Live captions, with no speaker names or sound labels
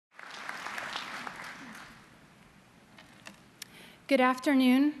Good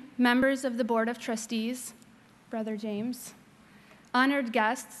afternoon, members of the Board of Trustees, Brother James, honored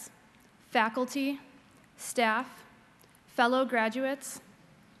guests, faculty, staff, fellow graduates,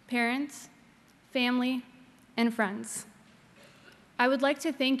 parents, family, and friends. I would like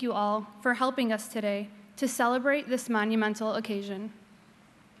to thank you all for helping us today to celebrate this monumental occasion.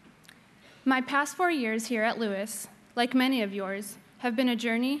 My past 4 years here at Lewis, like many of yours, have been a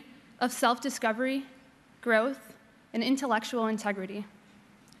journey of self-discovery, growth, and intellectual integrity.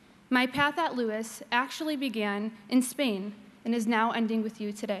 My path at Lewis actually began in Spain and is now ending with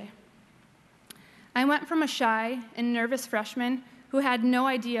you today. I went from a shy and nervous freshman who had no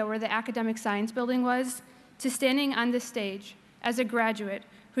idea where the academic science building was to standing on this stage as a graduate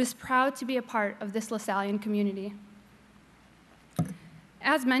who is proud to be a part of this Lasallian community.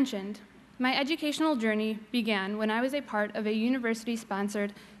 As mentioned, my educational journey began when I was a part of a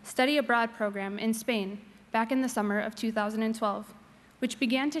university-sponsored study abroad program in Spain back in the summer of 2012, which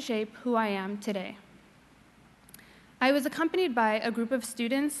began to shape who I am today. I was accompanied by a group of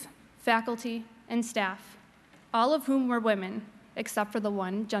students, faculty, and staff, all of whom were women, except for the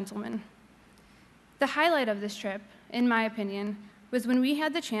one gentleman. The highlight of this trip, in my opinion, was when we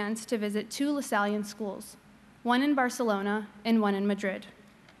had the chance to visit 2 Lasallian schools, one in Barcelona and one in Madrid.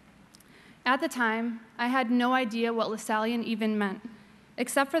 At the time, I had no idea what Lasallian even meant,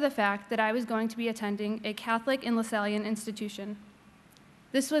 except for the fact that I was going to be attending a Catholic and Lasallian institution.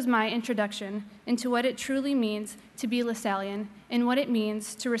 This was my introduction into what it truly means to be Lasallian and what it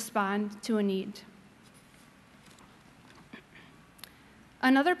means to respond to a need.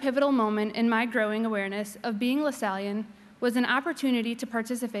 Another pivotal moment in my growing awareness of being Lasallian was an opportunity to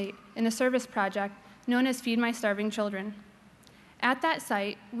participate in a service project known as Feed My Starving Children. At that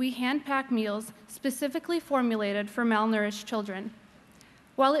site, we hand-pack meals specifically formulated for malnourished children.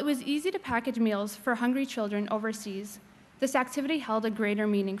 While it was easy to package meals for hungry children overseas, this activity held a greater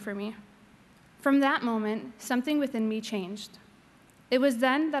meaning for me. From that moment, something within me changed. It was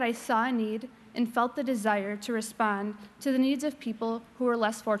then that I saw a need and felt the desire to respond to the needs of people who were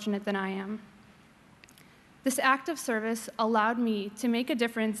less fortunate than I am. This act of service allowed me to make a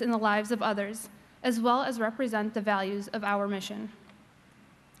difference in the lives of others, as well as represent the values of our mission.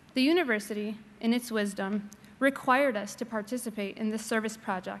 The university, in its wisdom, required us to participate in this service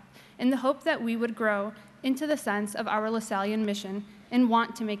project in the hope that we would grow into the sense of our Lasallian mission and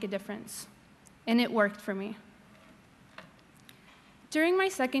want to make a difference. And it worked for me. During my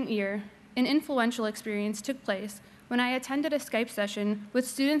second year, an influential experience took place when I attended a Skype session with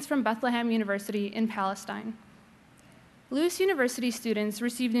students from Bethlehem University in Palestine. Lewis University students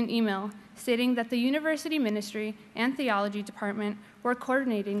received an email stating that the university ministry and theology department were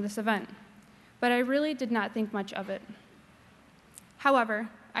coordinating this event, but I really did not think much of it. However,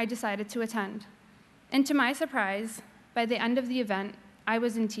 I decided to attend, and to my surprise, by the end of the event, I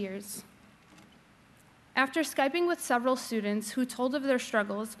was in tears. After Skyping with several students who told of their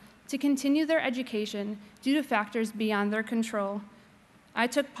struggles to continue their education due to factors beyond their control, I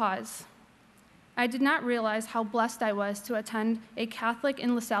took pause. I did not realize how blessed I was to attend a Catholic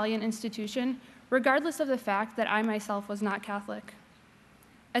and Lasallian institution, regardless of the fact that I myself was not Catholic.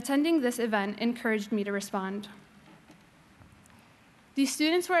 Attending this event encouraged me to respond. These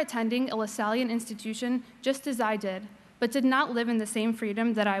students were attending a Lasallian institution just as I did, but did not live in the same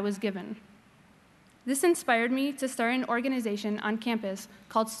freedom that I was given. This inspired me to start an organization on campus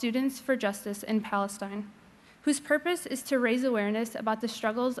called Students for Justice in Palestine, whose purpose is to raise awareness about the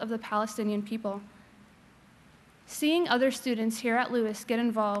struggles of the Palestinian people. Seeing other students here at Lewis get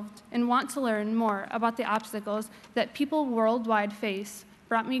involved and want to learn more about the obstacles that people worldwide face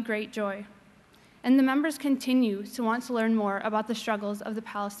brought me great joy. And the members continue to want to learn more about the struggles of the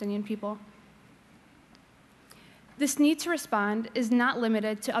Palestinian people. This need to respond is not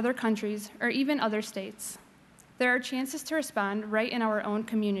limited to other countries or even other states. There are chances to respond right in our own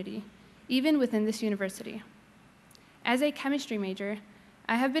community, even within this university. As a chemistry major,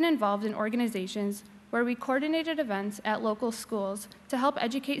 I have been involved in organizations where we coordinated events at local schools to help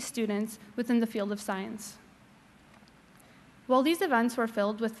educate students within the field of science. While these events were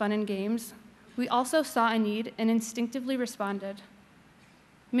filled with fun and games, we also saw a need and instinctively responded.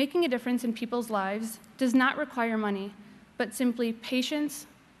 Making a difference in people's lives does not require money, but simply patience,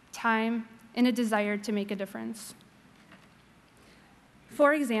 time, and a desire to make a difference.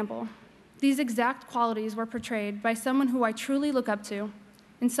 For example, these exact qualities were portrayed by someone who I truly look up to,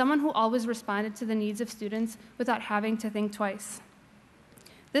 and someone who always responded to the needs of students without having to think twice.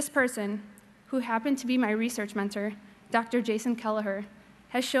 This person, who happened to be my research mentor, Dr. Jason Kelleher,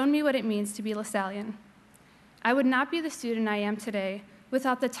 has shown me what it means to be Lasallian. I would not be the student I am today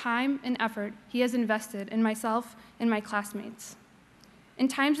without the time and effort he has invested in myself and my classmates. In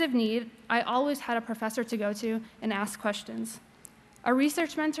times of need, I always had a professor to go to and ask questions, a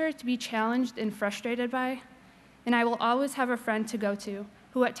research mentor to be challenged and frustrated by, and I will always have a friend to go to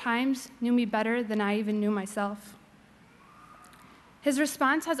who at times knew me better than I even knew myself. His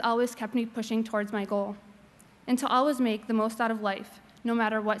response has always kept me pushing towards my goal, and to always make the most out of life, no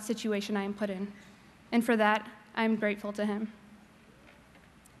matter what situation I am put in. And for that, I am grateful to him.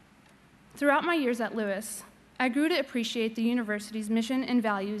 Throughout my years at Lewis, I grew to appreciate the university's mission and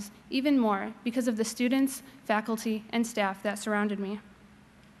values even more because of the students, faculty, and staff that surrounded me.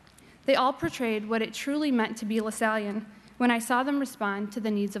 They all portrayed what it truly meant to be Lasallian when I saw them respond to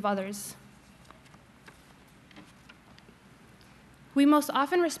the needs of others. We most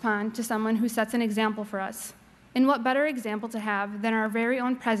often respond to someone who sets an example for us, and what better example to have than our very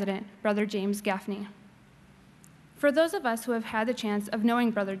own president, Brother James Gaffney. For those of us who have had the chance of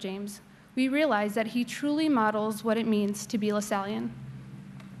knowing Brother James, we realize that he truly models what it means to be Lasallian.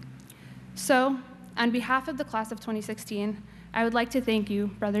 So, on behalf of the class of 2016, I would like to thank you,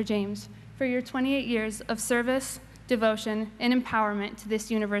 Brother James, for your 28 years of service, devotion, and empowerment to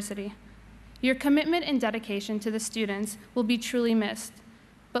this university. Your commitment and dedication to the students will be truly missed,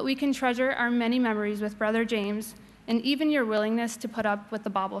 but we can treasure our many memories with Brother James and even your willingness to put up with the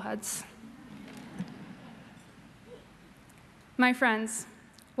bobbleheads. My friends,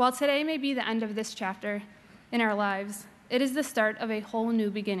 while today may be the end of this chapter in our lives, it is the start of a whole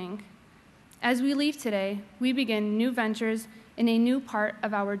new beginning. As we leave today, we begin new ventures in a new part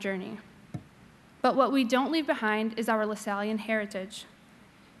of our journey. But what we don't leave behind is our Lasallian heritage.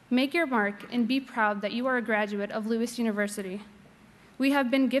 Make your mark and be proud that you are a graduate of Lewis University. We have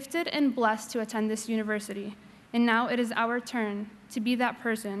been gifted and blessed to attend this university, and now it is our turn to be that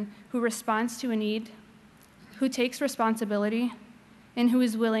person who responds to a need, who takes responsibility, and who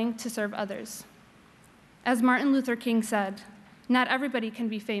is willing to serve others. As Martin Luther King said, not everybody can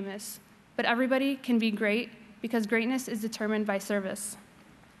be famous, but everybody can be great because greatness is determined by service.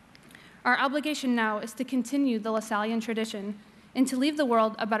 Our obligation now is to continue the Lasallian tradition and to leave the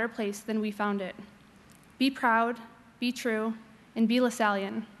world a better place than we found it. Be proud, be true, and be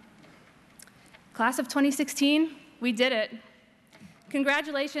Lasallian. Class of 2016, we did it.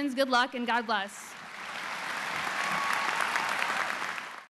 Congratulations, good luck, and God bless.